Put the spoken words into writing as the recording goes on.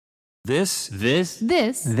This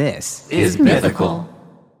is mythical.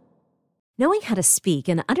 Knowing how to speak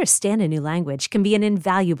and understand a new language can be an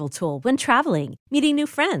invaluable tool when traveling, meeting new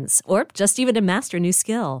friends, or just even to master a new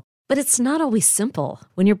skill. But it's not always simple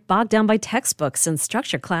when you're bogged down by textbooks and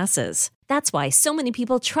structured classes. That's why so many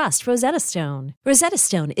people trust Rosetta Stone. Rosetta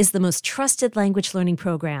Stone is the most trusted language learning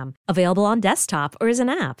program, available on desktop or as an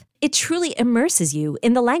app. It truly immerses you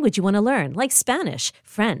in the language you want to learn, like Spanish,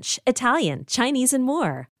 French, Italian, Chinese, and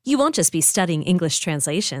more. You won't just be studying English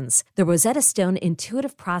translations. The Rosetta Stone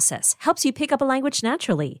intuitive process helps you pick up a language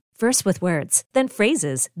naturally, first with words, then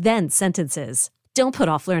phrases, then sentences. Don't put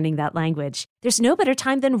off learning that language. There's no better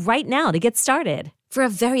time than right now to get started. For a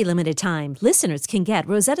very limited time, listeners can get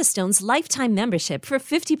Rosetta Stone's lifetime membership for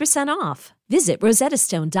 50% off. Visit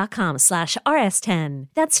rosettastone.com/rs10.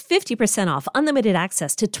 That's 50% off unlimited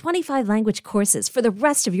access to 25 language courses for the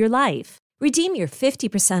rest of your life. Redeem your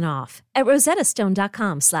 50% off at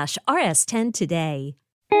rosettastone.com/rs10 today.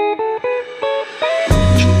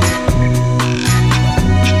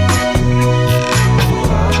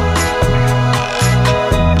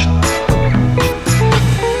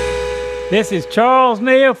 This is Charles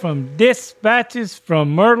Neal from Dispatches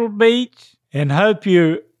from Myrtle Beach, and hope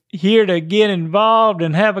you're here to get involved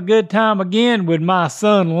and have a good time again with my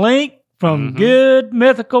son Link from Good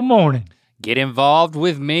Mythical Morning. Get involved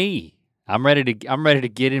with me. I'm ready to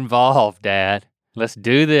get involved, Dad. Let's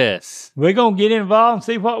do this. We're gonna get involved and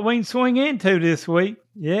see what we can swing into this week.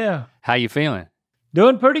 Yeah. How you feeling?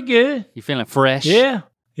 Doing pretty good. You feeling fresh? Yeah,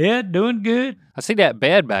 doing good. I see that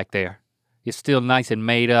bed back there. It's still nice and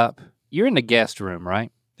made up. You're in the guest room,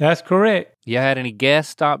 right? That's correct. You had any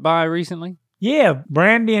guests stop by recently? Yeah,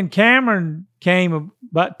 Brandy and Cameron came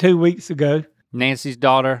about 2 weeks ago. Nancy's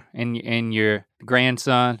daughter and your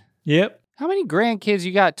grandson. Yep. How many grandkids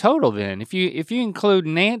you got total then? If you include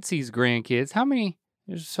Nancy's grandkids, how many?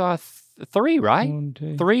 There's 3, right? 1,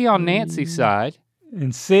 2, 3 on Nancy's side.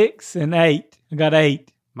 And 6 and 8. I got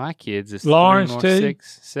 8. My kids is Lawrence 3 more, too.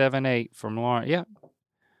 6, 7, 8 from Lawrence. Yep.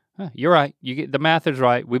 Huh, you're right. You get the math is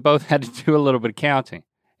right. We both had to do a little bit of counting,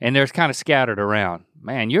 and they're kind of scattered around.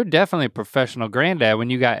 Man, you're definitely a professional granddad when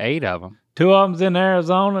you got 8 of them. 2 of them's in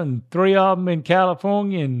Arizona and 3 of them in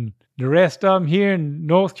California, and the rest of them here in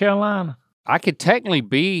North Carolina. I could technically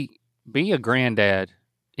be a granddad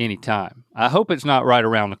anytime. I hope it's not right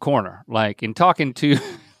around the corner. Like in talking to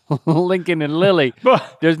Lincoln and Lily,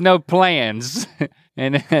 there's no plans.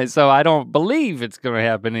 And so I don't believe it's going to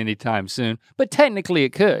happen anytime soon. But technically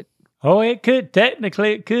it could. Oh, it could.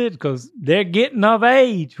 Technically it could, because they're getting of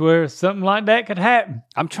age where something like that could happen.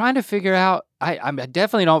 I'm trying to figure out, I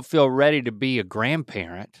definitely don't feel ready to be a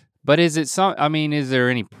grandparent. But is there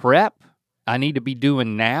any prep I need to be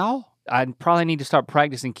doing now? I probably need to start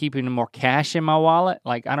practicing keeping more cash in my wallet.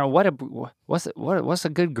 Like, I don't know, what's a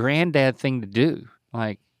good granddad thing to do?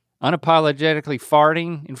 Like, unapologetically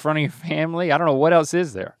farting in front of your family? I don't know, what else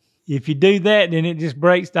is there? If you do that, then it just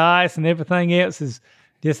breaks the ice, and everything else is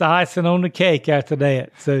just icing on the cake after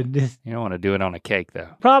that. So just, you don't want to do it on a cake, though.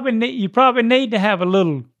 You probably need to have a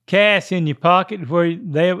little cash in your pocket where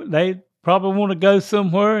they probably want to go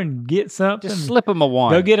somewhere and get something. Just slip them a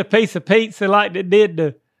one. Go get a piece of pizza like they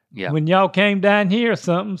did when y'all came down here or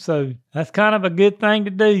something. So that's kind of a good thing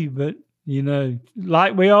to do. But,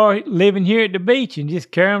 like we are living here at the beach, and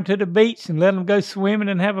just carry them to the beach and let them go swimming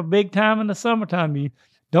and have a big time in the summertime. You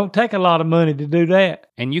don't take a lot of money to do that.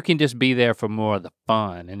 And you can just be there for more of the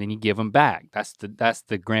fun, and then you give them back. That's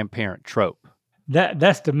the grandparent trope.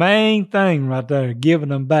 That's the main thing right there, giving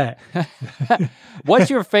them back. What's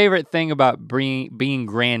your favorite thing about being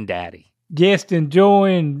granddaddy? Just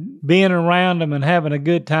enjoying being around them and having a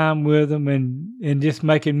good time with them, and just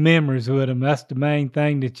making memories with them. That's the main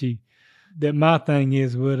thing that my thing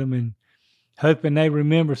is with them, and hoping they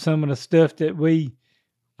remember some of the stuff that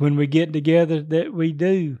when we get together, that we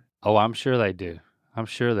do. Oh, I'm sure they do.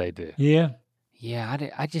 Yeah. Yeah,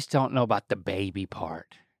 I just don't know about the baby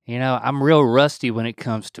part. I'm real rusty when it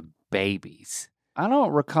comes to babies. I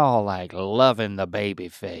don't recall, loving the baby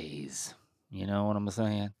phase. You know what I'm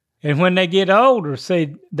saying? And when they get older,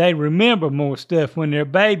 say they remember more stuff. When they're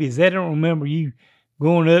babies, they don't remember you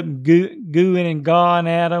going up and gooing and gawing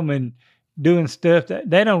at them and doing stuff.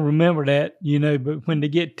 They don't remember that, But when they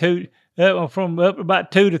get from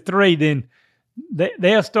about 2 to 3, then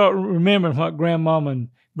they'll start remembering what grandmama and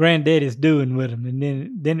granddaddy's doing with them.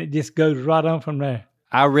 And then it just goes right on from there.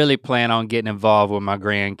 I really plan on getting involved with my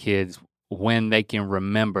grandkids when they can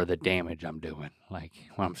remember the damage I'm doing. Like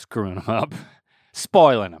when I'm screwing them up,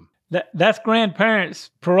 spoiling them. That's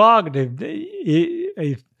grandparents' prerogative.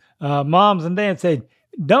 If moms and dads said,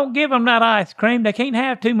 don't give them that ice cream. They can't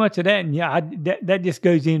have too much of that. And that just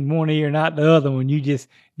goes in one ear and out the other one. You just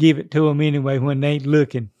give it to them anyway when they ain't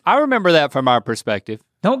looking. I remember that from our perspective.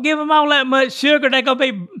 Don't give them all that much sugar. They're going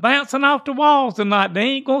to be bouncing off the walls tonight. They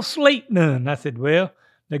ain't going to sleep none. I said, well,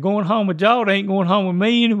 they're going home with y'all. They ain't going home with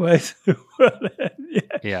me anyway.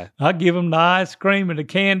 Yeah. I'll give them the ice cream and the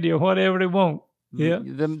candy or whatever they want. Yeah.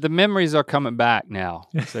 The memories are coming back now.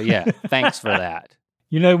 So yeah, thanks for that.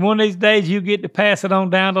 You know, one of these days you get to pass it on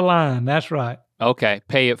down the line. That's right. Okay,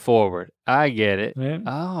 pay it forward. I get it. Yeah.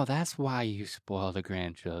 Oh, that's why you spoil the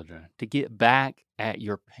grandchildren, to get back at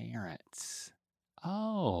your parents.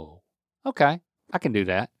 Oh, okay. I can do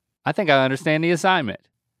that. I think I understand the assignment.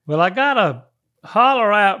 Well, I got a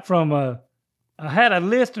holler out from I had a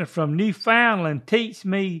listener from Newfoundland teach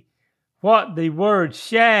me what the word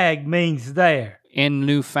shag means there. In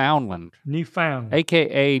Newfoundland. Newfoundland.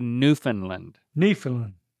 AKA Newfoundland.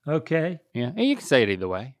 Newfoundland. Okay. Yeah, and you can say it either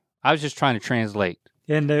way. I was just trying to translate.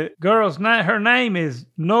 And the girl's name, her name is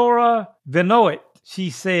Nora Vinoit. She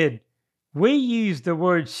said, we use the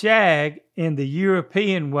word shag in the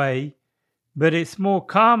European way, but it's more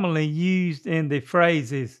commonly used in the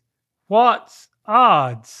phrases, what's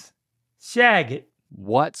odds? Shag it.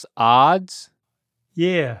 What's odds?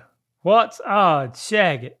 Yeah. What's odds?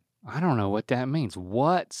 Shag it. I don't know what that means.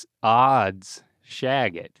 What's odds?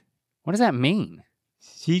 Shag it. What does that mean?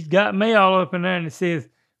 She's got me all up in there and it says,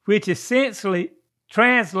 which essentially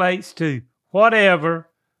translates to whatever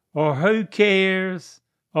or who cares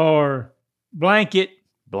or blanket.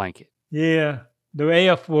 Blanket. Yeah, the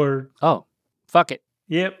F word. Oh, fuck it.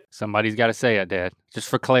 Yep. Somebody's got to say it, Dad, just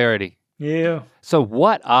for clarity. Yeah. So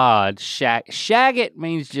what odds? Shag it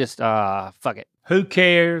means just fuck it. Who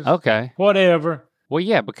cares? Okay. Whatever. Well,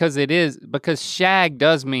 yeah, because shag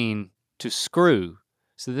does mean to screw.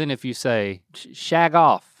 So then if you say shag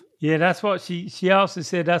off. Yeah, that's what she also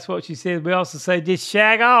said. That's what she said. We also say just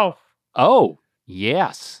shag off. Oh,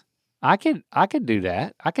 yes. I could do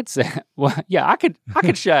that. I could say, well, yeah, I could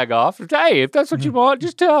shag off. Hey, if that's what you want,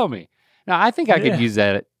 just tell me. Now, I think I could use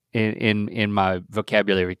that in my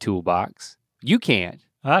vocabulary toolbox. You can't.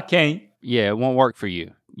 I can't. Yeah, it won't work for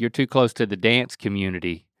you. You're too close to the dance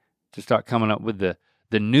community to start coming up with the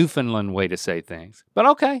Newfoundland way to say things. But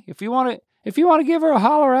okay, if you want to give her a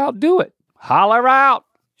holler out, do it. Holler out.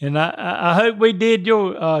 And I hope we did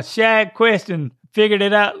your shag question, figured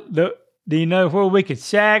it out. Do you know where we could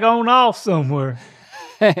shag on off somewhere?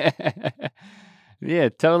 Yeah,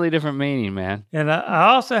 totally different meaning, man. And I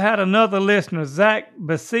also had another listener, Zach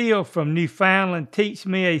Basile from Newfoundland, teach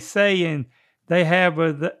me a saying they have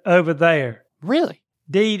over there. Really?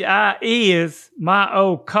 Deed I is my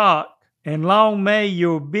old cock, and long may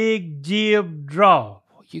your big jib draw.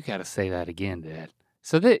 Well, you got to say that again, Dad.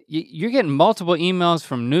 So that you're getting multiple emails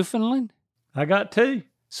from Newfoundland? I got two.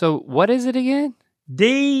 So what is it again?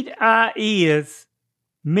 Deed I is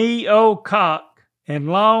me old cock, and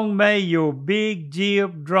long may your big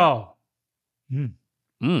jib draw.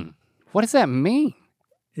 What does that mean?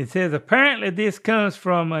 It says apparently this comes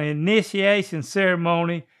from an initiation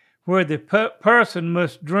ceremony where the person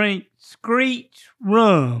must drink screech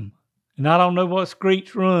rum. And I don't know what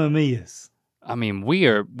screech rum is. I mean, we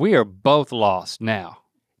are both lost now.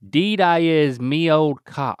 Deed I is me old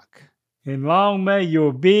cock. And long may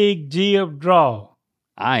your big jib draw.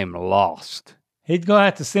 I am lost. He's going to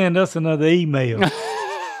have to send us another email.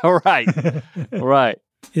 All right. All right.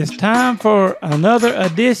 It's time for another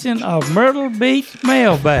edition of Myrtle Beach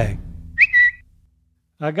Mailbag.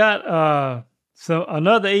 I got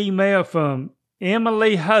another email from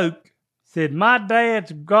Emily Hoke. Said, my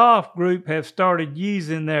dad's golf group have started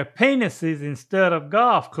using their penises instead of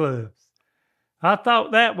golf clubs. I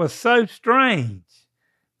thought that was so strange.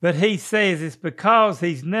 But he says it's because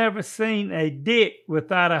he's never seen a dick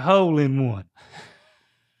without a hole in one.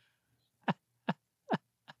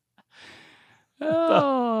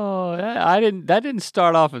 Oh, that didn't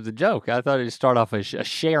start off as a joke. I thought it'd start off as a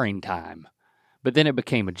sharing time. But then it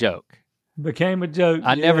became a joke. Became a joke.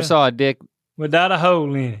 I never saw a dick without a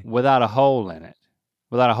hole in it. Without a hole in it.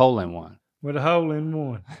 Without a hole in one. With a hole in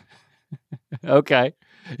one. Okay.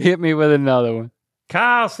 Hit me with another one.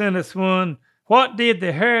 Kyle sent us one. What did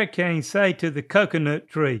the hurricane say to the coconut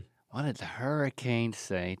tree? What did the hurricane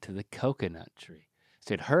say to the coconut tree? It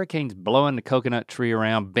said hurricane's blowing the coconut tree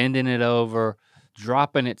around, bending it over,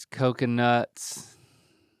 dropping its coconuts.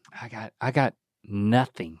 I got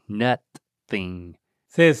nothing. Nothing.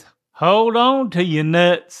 Says, hold on to your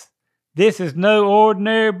nuts. This is no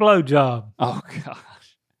ordinary blowjob. Oh, gosh.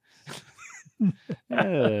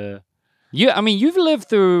 You've lived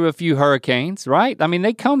through a few hurricanes, right? I mean,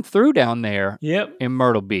 they come through down there Yep. in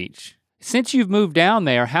Myrtle Beach. Since you've moved down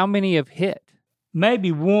there, how many have hit?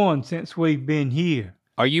 Maybe one since we've been here.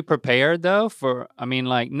 Are you prepared though for, I mean,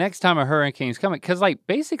 like next time a hurricane's coming, because like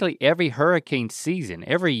basically every hurricane season,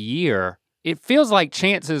 every year, it feels like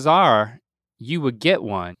chances are you would get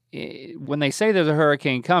one. When they say there's a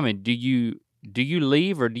hurricane coming, do you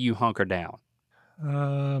leave or do you hunker down?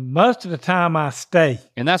 Most of the time I stay.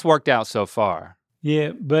 And that's worked out so far.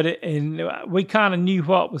 Yeah, but we kind of knew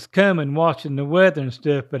what was coming watching the weather and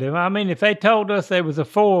stuff. But if they told us there was a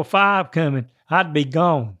 4 or 5 coming, I'd be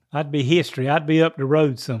gone. I'd be history. I'd be up the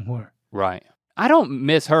road somewhere. Right. I don't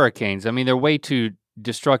miss hurricanes. I mean, they're way too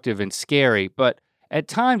destructive and scary, but at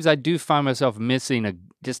times I do find myself missing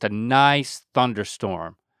just a nice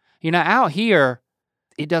thunderstorm. You know, out here,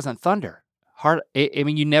 it doesn't thunder.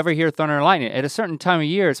 You never hear thunder and lightning. At a certain time of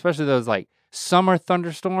year, especially those like summer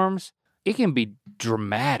thunderstorms, it can be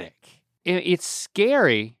dramatic. It's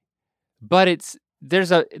scary, but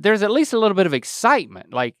there's at least a little bit of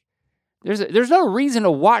excitement. Like there's no reason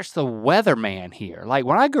to watch the weatherman here. Like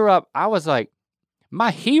when I grew up, I was like,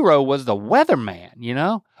 my hero was the weatherman, you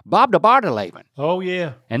know? Bob de Bartelhaven. Oh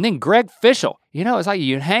yeah. And then Greg Fischel. You know, it's like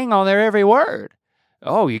you hang on their every word.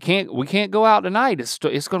 Oh, we can't go out tonight. It's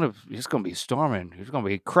gonna be storming. It's gonna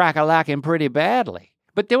be crack-a-lacking pretty badly.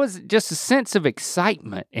 But there was just a sense of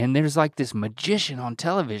excitement, and there's like this magician on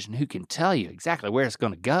television who can tell you exactly where it's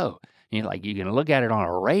gonna go. You can look at it on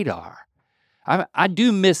a radar. I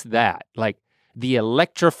do miss that, like the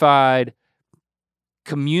electrified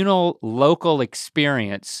communal local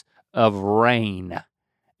experience of rain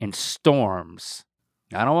and storms.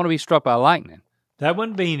 I don't want to be struck by lightning. That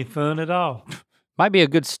wouldn't be any fun at all. Might be a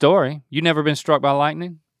good story. You never been struck by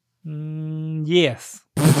lightning? Yes.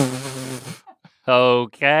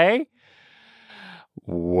 Okay.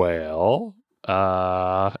 Well,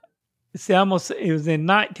 see, it was in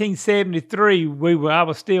 1973. I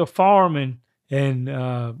was still farming,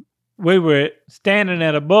 and we were standing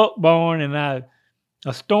at a buck barn, and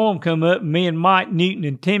a storm come up, and me and Mike Newton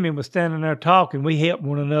and Timmy was standing there talking. We helped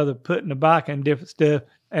one another putting the bike and different stuff,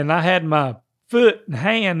 and I had my foot and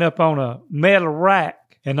hand up on a metal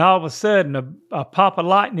rack, and all of a sudden a pop of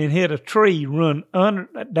lightning hit a tree, down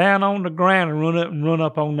on the ground, and run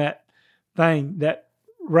up on that thing, that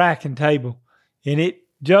racking table, and it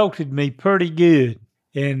jolted me pretty good.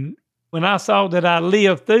 And when I saw that I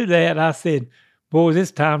lived through that, I said, boys,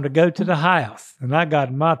 it's time to go to the house. And I got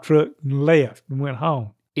in my truck and left and went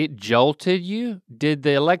home. It jolted you? Did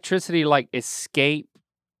the electricity like escape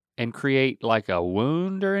and create like a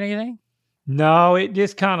wound or anything? No, it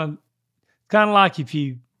just kind of like if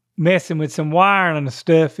you messing with some wiring and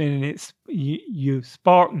stuff, and you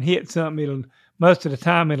spark and hit something, most of the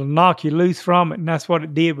time it'll knock you loose from it, and that's what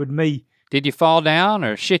it did with me. Did you fall down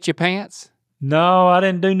or shit your pants? No, I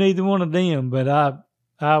didn't do neither one of them, but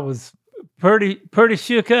I was pretty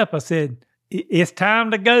shook up. I said, it's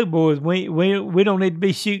time to go, boys. We don't need to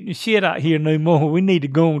be shooting the shit out here no more. We need to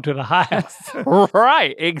go on to the house.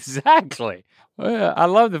 Right, exactly. Well, I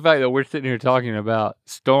love the fact that we're sitting here talking about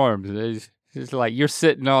storms. It's like you're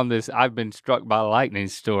sitting on this I've been struck by lightning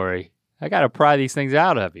story. I got to pry these things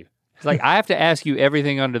out of you. It's like I have to ask you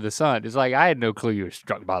everything under the sun. It's like I had no clue you were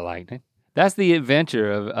struck by lightning. That's the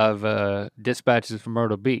adventure of Dispatches from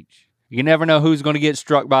Myrtle Beach. You never know who's going to get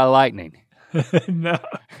struck by lightning. No.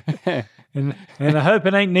 and I hope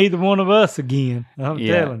it ain't neither one of us again. I'm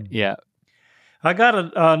telling you. Yeah. I got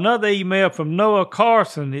another email from Noah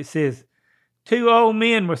Carson. It says, 2 old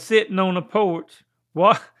men were sitting on the porch.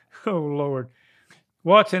 What? Oh, Lord.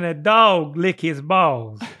 Watching a dog lick his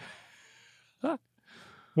balls.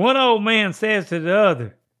 One old man says to the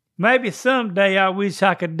other, maybe someday I wish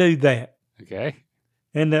I could do that. Okay.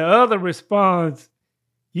 And the other responds,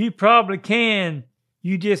 you probably can.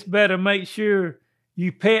 You just better make sure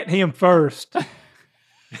you pet him first.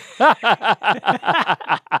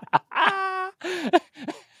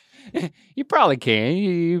 You probably can.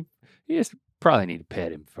 You just probably need to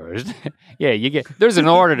pet him first. Yeah, there's an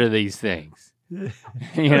order to these things. You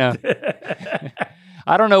know.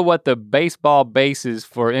 I don't know what the baseball bases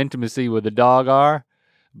for intimacy with a dog are,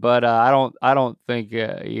 but I don't think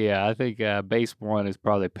I think base one is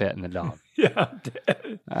probably petting the dog. Yeah.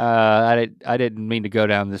 I didn't mean to go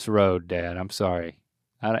down this road, Dad. I'm sorry.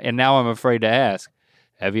 And now I'm afraid to ask.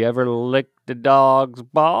 Have you ever licked the dog's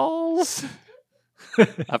balls?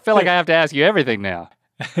 I feel like I have to ask you everything now.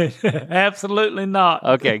 Absolutely not.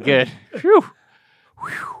 Okay, good. Whew.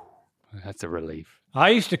 Whew. That's a relief. I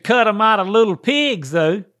used to cut them out of little pigs,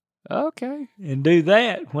 though. Okay. And do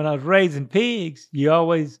that when I was raising pigs. You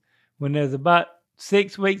always, when they're about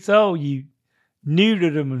 6 weeks old, you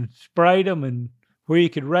neutered them and sprayed them, and where you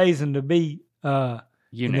could raise them to be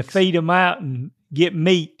and to Eunuchs. feed them out and get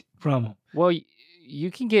meat from them. Well,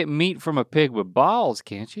 you can get meat from a pig with balls,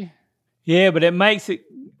 can't you? Yeah, but it makes it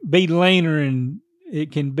be leaner, and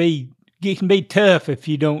it can be tough if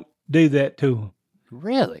you don't do that to them.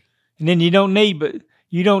 Really? And then you don't need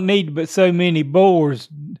but so many boars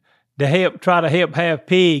to try to help have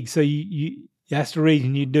pigs. So you that's the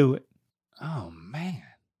reason you do it. Oh man,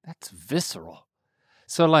 that's visceral.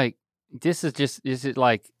 So like, is it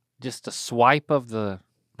like just a swipe of the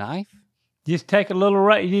knife? Just take a little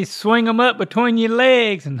right. You just swing them up between your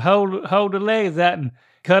legs and hold the legs out and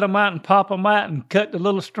cut them out and pop them out and cut the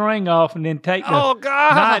little string off, and then take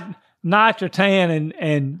the nitrotan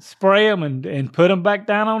and spray them and put them back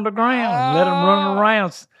down on the ground and let them run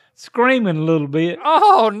around screaming a little bit.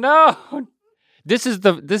 Oh no!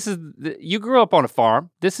 You grew up on a farm.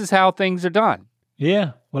 This is how things are done.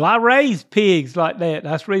 Yeah. Well, I raised pigs like that.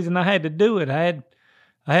 That's the reason I had to do it. I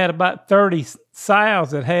had about 30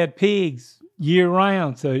 sows that had pigs year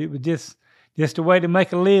round, so it was just a way to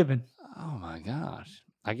make a living. Oh my gosh.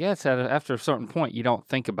 I guess after a certain point, you don't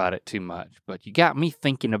think about it too much, but you got me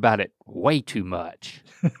thinking about it way too much.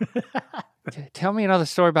 Tell me another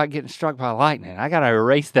story about getting struck by lightning. I gotta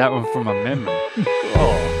erase that one from my memory.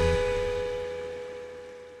 Oh.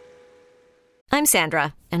 I'm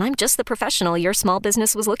Sandra, and I'm just the professional your small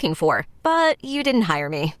business was looking for. But you didn't hire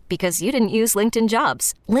me because you didn't use LinkedIn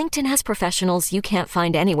Jobs. LinkedIn has professionals you can't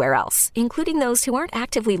find anywhere else, including those who aren't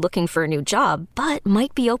actively looking for a new job, but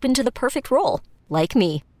might be open to the perfect role, like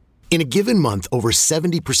me. In a given month, over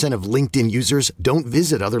 70% of LinkedIn users don't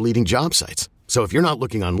visit other leading job sites. So if you're not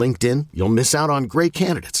looking on LinkedIn, you'll miss out on great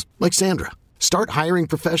candidates like Sandra. Start hiring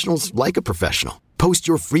professionals like a professional. Post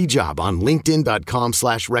your free job on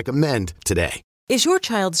linkedin.com/recommend today. Is your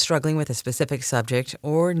child struggling with a specific subject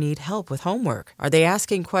or need help with homework? Are they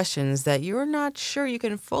asking questions that you're not sure you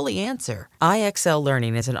can fully answer? IXL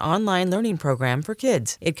Learning is an online learning program for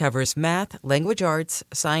kids. It covers math, language arts,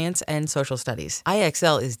 science, and social studies.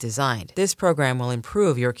 IXL is designed. This program will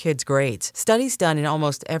improve your kids' grades. Studies done in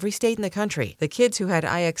almost every state in the country. The kids who had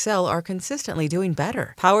IXL are consistently doing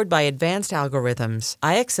better. Powered by advanced algorithms,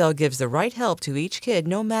 IXL gives the right help to each kid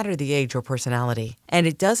no matter the age or personality. And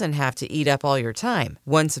it doesn't have to eat up all your time.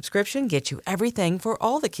 One subscription gets you everything for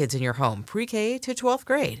all the kids in your home, pre-K to 12th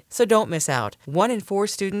grade. So don't miss out. 1 in 4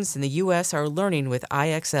 students in the U.S. are learning with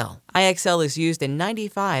IXL. IXL is used in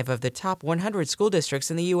 95 of the top 100 school districts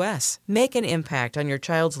in the U.S. Make an impact on your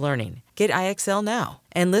child's learning. Get IXL now.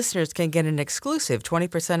 And listeners can get an exclusive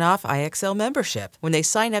 20% off IXL membership when they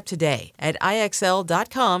sign up today at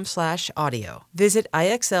IXL.com/audio. Visit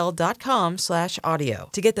IXL.com/audio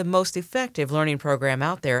to get the most effective learning program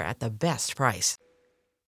out there at the best price.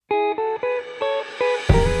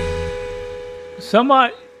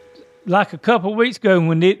 Somebody, like a couple of weeks ago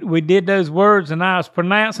when we did those words and I was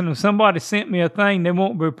pronouncing them, somebody sent me a thing. They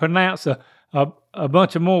want me to pronounce a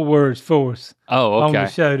bunch of more words for us on the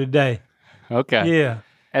show today. Okay. Yeah.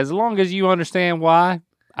 As long as you understand why,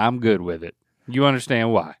 I'm good with it. You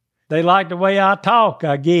understand why. They like the way I talk,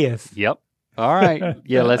 I guess. Yep. All right.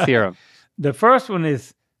 Yeah, let's hear them. The first one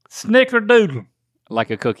is snickerdoodle. Like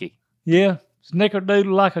a cookie. Yeah,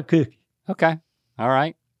 snickerdoodle like a cookie. Okay. All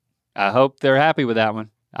right. I hope they're happy with that one.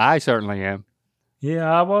 I certainly am.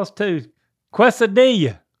 Yeah, I was too.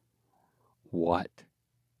 Quesadilla. What?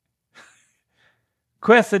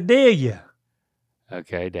 Quesadilla.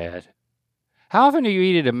 Okay, Dad. How often do you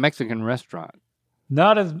eat at a Mexican restaurant?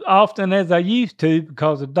 Not as often as I used to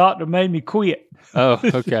because the doctor made me quit. Oh,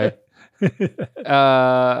 okay.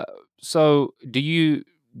 So do you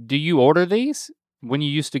order these when you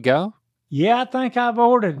used to go? Yeah, I think I've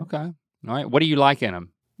ordered. Okay. All right. What do you like in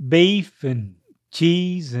them? Beef and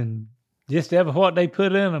cheese and just ever what they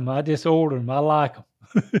put in them. I just order them. I like them.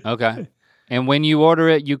 Okay. And when you order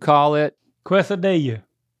it, you call it? Quesadilla.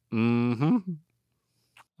 Mm-hmm.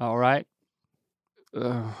 All right.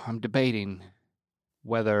 I'm debating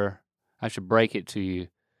whether I should break it to you.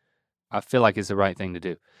 I feel like it's the right thing to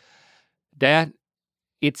do. Dad,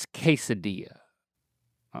 it's quesadilla.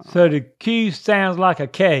 So the Q sounds like a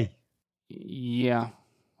K. Yeah,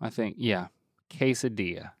 I think, yeah.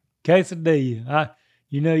 Quesadilla. Quesadilla.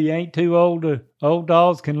 You ain't too old. Old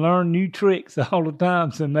dogs can learn new tricks all the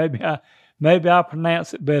time, so maybe I'll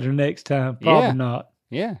pronounce it better next time. Probably not.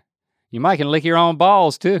 Yeah. You might can lick your own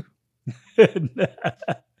balls, too.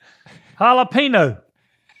 Jalapeno.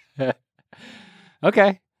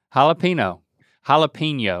 Okay.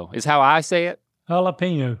 Jalapeno is how I say it.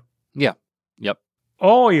 Jalapeno. Yeah. Yep.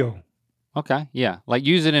 Oil. Okay. Yeah. Like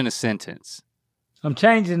use it in a sentence. I'm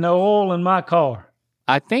changing the oil in my car.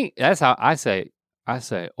 I think that's how I say it. I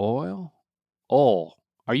say oil. Oil.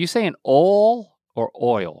 Are you saying oil or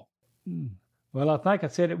oil? Well, I think I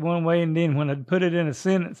said it one way, and then when I put it in a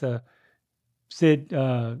sentence, I said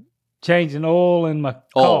changing oil in my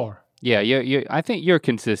car. Yeah, I think you're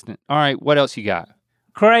consistent. All right, what else you got?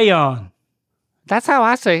 Crayon. That's how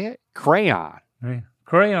I say it. Crayon.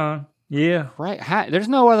 Crayon. Yeah. There's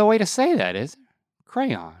no other way to say that, is there?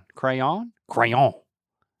 Crayon. Crayon? Crayon.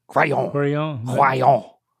 Crayon. Crayon. Crayon.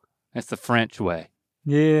 That's the French way.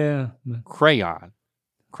 Yeah. Crayon.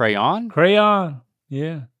 Crayon? Crayon.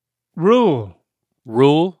 Yeah. Rule.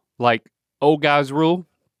 Rule? Like old guys rule?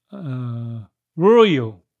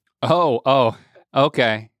 Royal. Oh,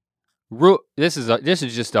 okay. This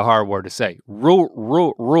is just a hard word to say. Rule.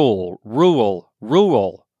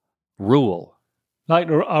 Like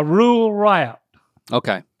a rural route.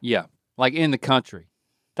 Okay, yeah. Like in the country.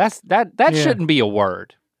 That shouldn't be a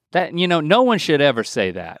word. That, no one should ever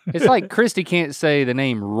say that. It's like Christy can't say the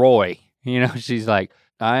name Roy. She's like,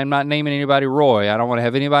 I'm not naming anybody Roy. I don't want to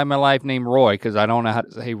have anybody in my life named Roy because I don't know how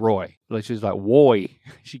to say Roy. Like she's like, Woy.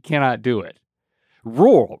 She cannot do it.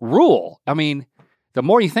 Rule. I mean, the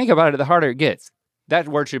more you think about it, the harder it gets. That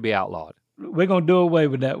word should be outlawed. We're going to do away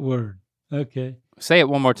with that word. Okay. Say it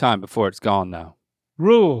one more time before it's gone, though.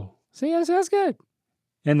 Rule. See, that's good.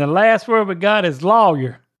 And the last word we got is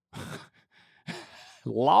lawyer.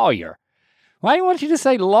 Lawyer. Why do you want you to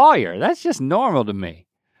say lawyer? That's just normal to me.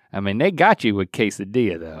 I mean, they got you with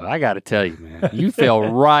quesadilla, though. I got to tell you, man. You fell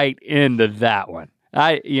right into that one.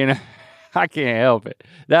 I can't help it.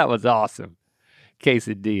 That was awesome.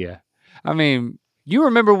 Quesadilla. I mean, you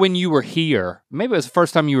remember when you were here, maybe it was the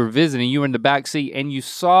first time you were visiting, you were in the back seat, and you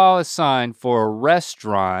saw a sign for a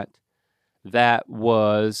restaurant that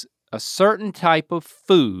was a certain type of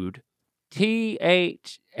food, Thai,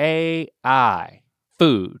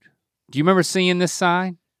 food. Do you remember seeing this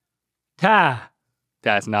sign? Thai.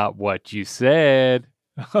 That's not what you said.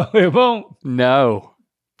 Oh, it won't? No.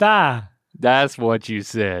 Thai. That's what you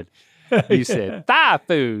said. You said Thai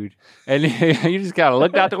food. And you just kind of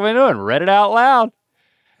looked out the window and read it out loud.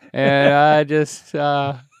 And I just,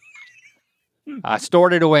 I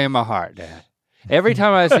stored it away in my heart, Dad. Every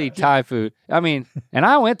time I see Thai food, and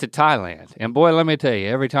I went to Thailand. And boy, let me tell you,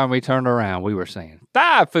 every time we turned around, we were saying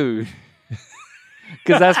Thai food.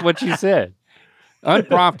 Because that's what you said.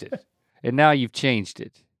 Unprompted. And now you've changed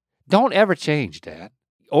it. Don't ever change, Dad.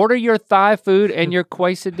 Order your Thai food and your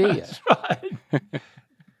quesadilla. That's right.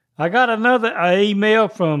 I got another email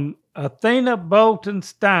from Athena Bolton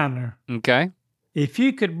Steiner. Okay. If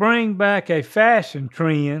you could bring back a fashion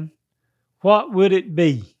trend, what would it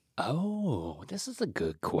be? Oh, this is a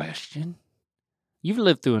good question. You've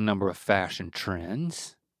lived through a number of fashion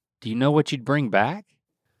trends. Do you know what you'd bring back?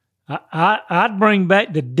 I'd bring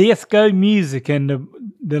back the disco music and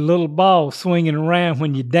the little ball swinging around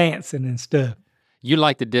when you're dancing and stuff. You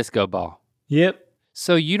like the disco ball? Yep.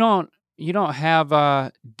 So you don't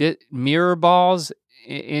have mirror balls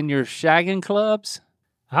in your shagging clubs?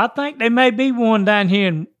 I think there may be one down here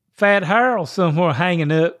in Fat Harold somewhere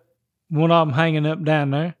hanging up. One of them hanging up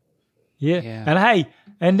down there. Yeah. And hey,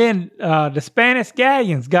 and then the Spanish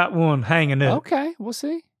Galleons got one hanging up. Okay, we'll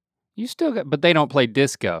see. You still got, but they don't play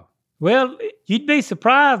disco. Well, you'd be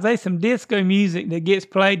surprised. There's some disco music that gets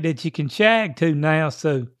played that you can shag to now.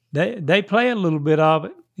 So they play a little bit of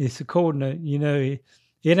it. It's according to,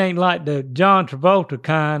 it ain't like the John Travolta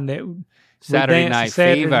kind that Saturday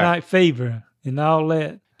Night Fever and all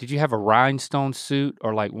that. Did you have a rhinestone suit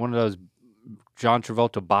or like one of those John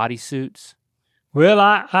Travolta body suits? Well,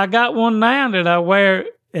 I got one now that I wear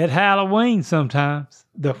at Halloween sometimes.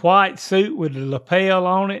 The white suit with the lapel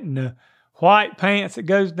on it and the white pants that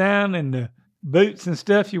goes down and the boots and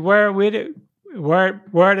stuff you wear with it. Wear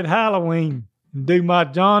it at Halloween and do my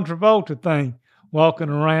John Travolta thing, walking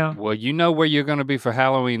around. Well, you know where you're going to be for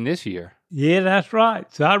Halloween this year. Yeah, that's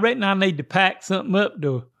right. So I reckon I need to pack something up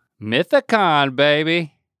to Mythicon,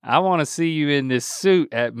 baby. I want to see you in this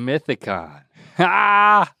suit at Mythicon.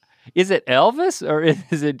 Is it Elvis or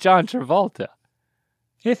is it John Travolta?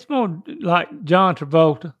 It's more like John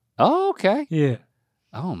Travolta. Oh, okay. Yeah.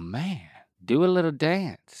 Oh, man. Do a little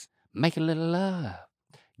dance. Make a little love.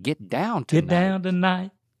 Get down tonight. Get down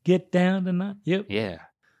tonight. Get down tonight. Yep. Yeah.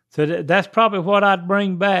 So that's probably what I'd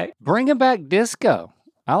bring back. Bringing back disco.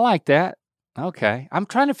 I like that. Okay. I'm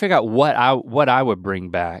trying to figure out what I would bring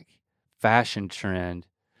back. Fashion trend.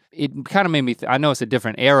 It kind of made me, I know it's a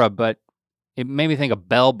different era, but it made me think of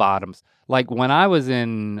bell bottoms. Like when I was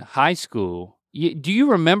in high school, do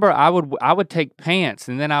you remember I would take pants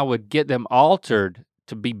and then I would get them altered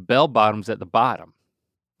to be bell bottoms at the bottom.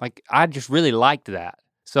 Like I just really liked that.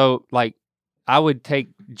 So like I would take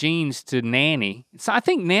jeans to Nanny. So I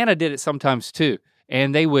think Nana did it sometimes too.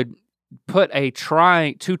 And they would put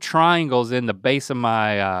two triangles in the base of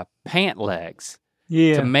my pant legs.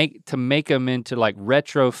 Yeah. To make them into like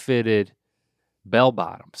retrofitted bell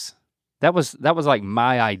bottoms. That was like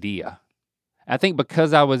my idea. I think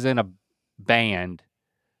because I was in a band,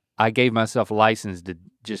 I gave myself a license to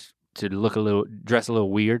dress a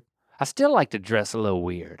little weird. I still like to dress a little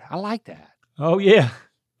weird. I like that. Oh yeah.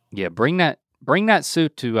 Yeah, bring that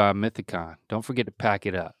suit to Mythicon. Don't forget to pack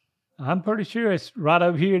it up. I'm pretty sure it's right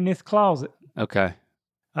over here in this closet. Okay.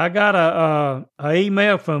 I got a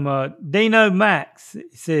email from Dino Max.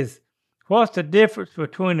 It says, "What's the difference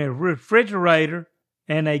between a refrigerator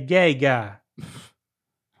and a gay guy?"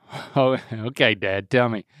 Oh, okay, Dad. Tell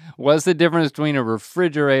me, what's the difference between a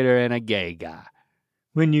refrigerator and a gay guy?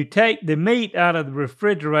 When you take the meat out of the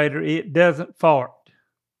refrigerator, it doesn't fart.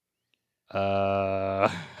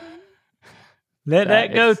 Let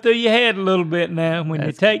that go through your head a little bit now. When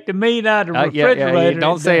you take the meat out of the refrigerator. Yeah.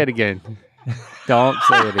 Don't say it again. Don't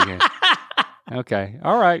say it again. Okay.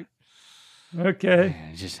 All right. Okay.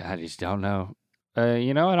 I just don't know. I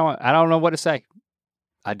don't know what to say.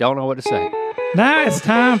 I don't know what to say. Now it's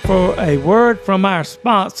time for a word from our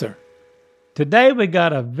sponsor. Today we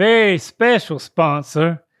got a very special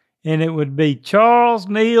sponsor, and it would be Charles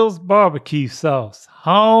Neal's barbecue sauce,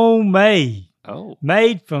 homemade. Oh.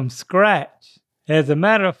 Made from scratch. As a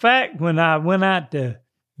matter of fact, when I went out to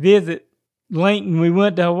visit Lincoln, we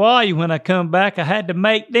went to Hawaii. When I come back, I had to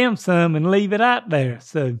make them some and leave it out there.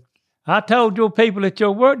 So I told your people at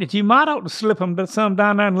your work that you might ought to slip them some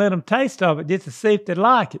down there and let them taste of it just to see if they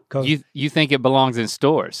like it. Cause you think it belongs in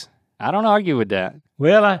stores? I don't argue with that.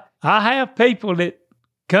 Well, I have people that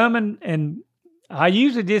come and I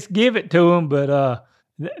usually just give it to them, but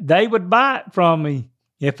they would buy it from me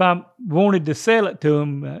if I wanted to sell it to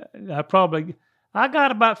them. I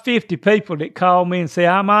got about 50 people that call me and say,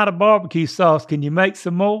 "I'm out of barbecue sauce. Can you make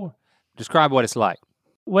some more?" Describe what it's like.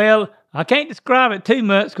 Well, I can't describe it too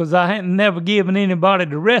much because I hadn't never given anybody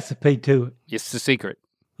the recipe to it. It's a secret.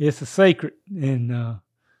 It's a secret. And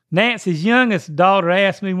Nancy's youngest daughter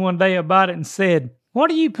asked me one day about it and said, "What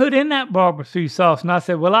do you put in that barbecue sauce?" And I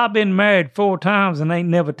said, "Well, I've been married 4 times and ain't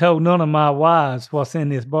never told none of my wives what's in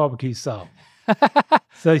this barbecue sauce."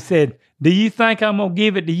 So he said, "Do you think I'm going to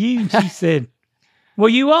give it to you?" And she said, "Well,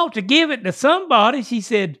 you ought to give it to somebody." She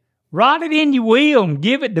said, "Write it in your will and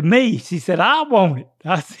give it to me." She said, "I want it."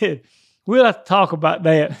 I said, "We'll have to talk about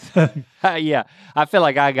that." Yeah, I feel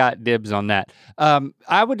like I got dibs on that.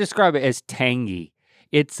 I would describe it as tangy.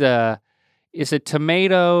 It's a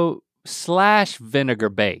tomato / vinegar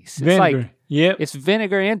base. Vinegar, yep. It's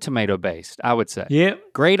vinegar and tomato based, I would say.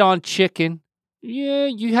 Yep. Great on chicken. Yeah,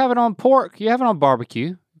 you have it on pork. You have it on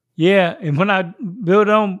barbecue. Yeah, and when I build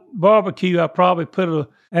it on barbecue, I probably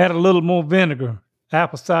add a little more vinegar,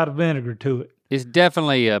 apple cider vinegar to it. It's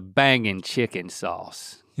definitely a banging chicken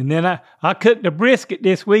sauce. And then I cooked a brisket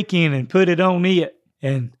this weekend and put it on it,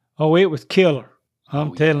 and it was killer.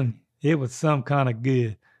 I'm telling you, it was some kind of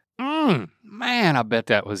good. Man, I bet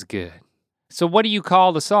that was good. So what do you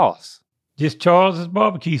call the sauce? Just Charles's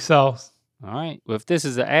barbecue sauce. All right. Well, if this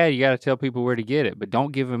is an ad, you got to tell people where to get it, but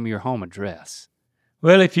don't give them your home address.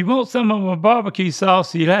 Well, if you want some of my barbecue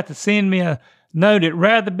sauce, you'll have to send me a note at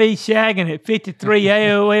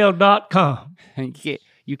ratherbe53aol.com.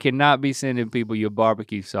 You cannot be sending people your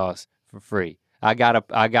barbecue sauce for free. I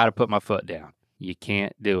gotta put my foot down. You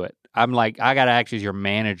can't do it. I gotta act as your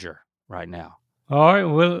manager right now. All right,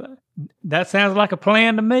 well, that sounds like a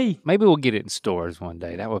plan to me. Maybe we'll get it in stores one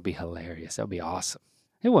day. That would be hilarious. That would be awesome.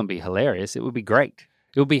 It wouldn't be hilarious. It would be great.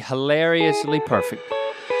 It would be hilariously perfect.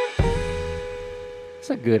 It's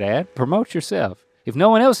a good ad. Promote yourself. If no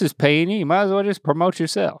one else is paying you, you might as well just promote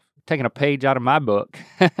yourself. Taking a page out of my book.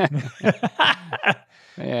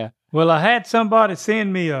 Yeah. Well, I had somebody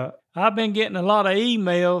send me I've been getting a lot of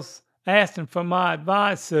emails asking for my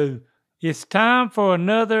advice, so it's time for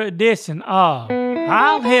another edition of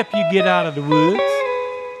I'll Help You Get Out of the Woods.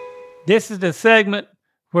 This is the segment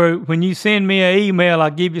where when you send me an email,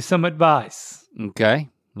 I'll give you some advice. Okay,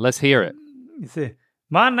 let's hear it. You see,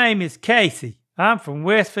 my name is Casey. I'm from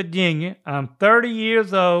West Virginia. I'm 30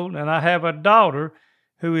 years old, and I have a daughter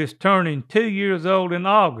who is turning 2 years old in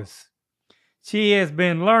August. She has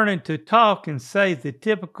been learning to talk and say the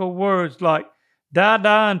typical words like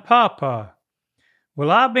da-da and papa.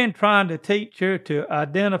 Well, I've been trying to teach her to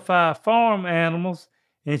identify farm animals,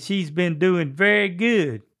 and she's been doing very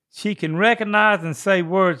good. She can recognize and say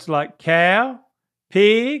words like cow,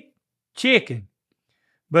 pig, chicken.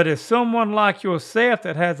 But as someone like yourself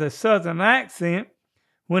that has a southern accent,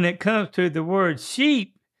 when it comes to the word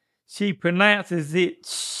sheep, she pronounces it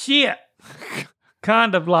shit,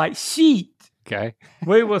 kind of like sheet. Okay.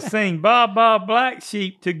 We will sing Baa Baa Black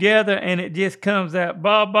Sheep together, and it just comes out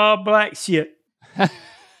Baa Baa Black Shit.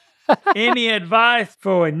 Any advice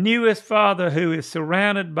for a newest father who is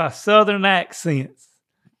surrounded by Southern accents?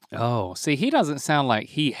 Oh, see, he doesn't sound like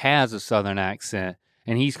he has a Southern accent,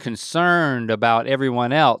 and he's concerned about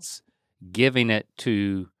everyone else giving it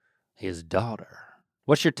to his daughter.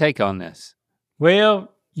 What's your take on this?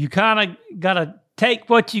 Well, you kind of got to take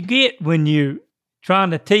what you get when you're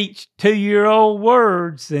trying to teach 2-year-old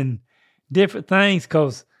words and different things,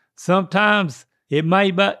 because sometimes it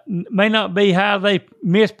may not be how they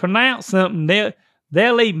mispronounce something.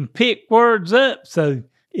 They'll even pick words up. So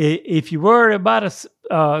if you worry about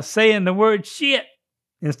saying the word shit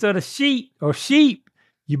instead of sheep or sheep,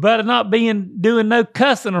 you better not be doing no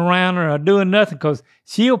cussing around her or doing nothing, because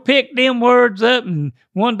she'll pick them words up, and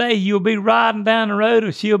one day you'll be riding down the road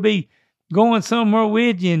or she'll be going somewhere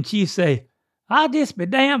with you and she'll say, I'll just be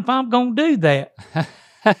damned if I'm going to do that.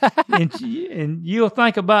 and you'll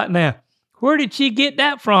think about, now, where did she get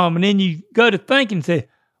that from? And then you go to think and say,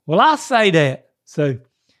 well, I say that. So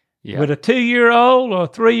with a 2-year-old or a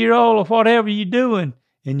 3-year-old or whatever you're doing,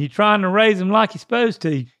 and you're trying to raise them like you're supposed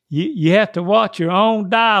to, you have to watch your own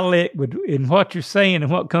dialect in what you're saying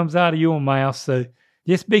and what comes out of your mouth. So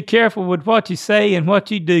just be careful with what you say and what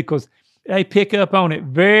you do, because they pick up on it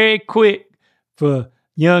very quick for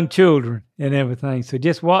young children and everything. So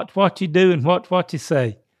just watch what you do and what you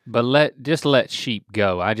say. But let sheep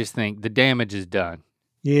go. I just think the damage is done.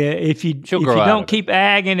 Yeah, if you don't keep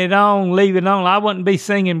agging it on, leave it on. I wouldn't be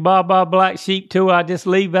singing Baa Baa Black Sheep too. I just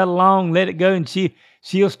leave that alone, let it go, and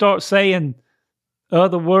she'll start saying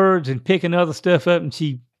other words and picking other stuff up,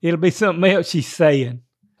 and it'll be something else she's saying.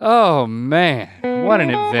 Oh man, what an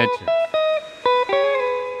adventure.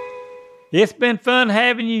 It's been fun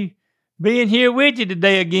having you, being here with you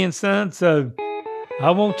today again, son. So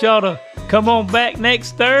I want y'all to come on back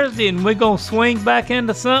next Thursday, and we're going to swing back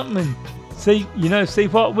into something and see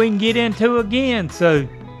what we can get into again. So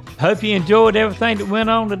hope you enjoyed everything that went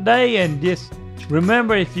on today, and just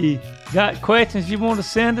remember, if you got questions you want to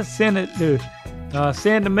send us, send it to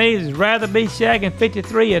me. It's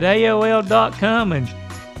ratherbeshagging53@AOL.com, and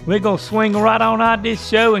we're going to swing right on out this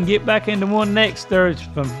show and get back into one next Thursday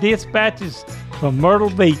from Dispatches from Myrtle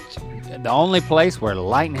Beach. The only place where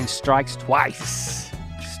lightning strikes twice.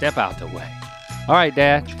 Step out the way. All right,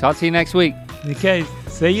 Dad. Talk to you next week. Okay.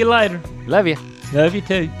 See you later. Love you. Love you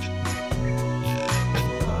too.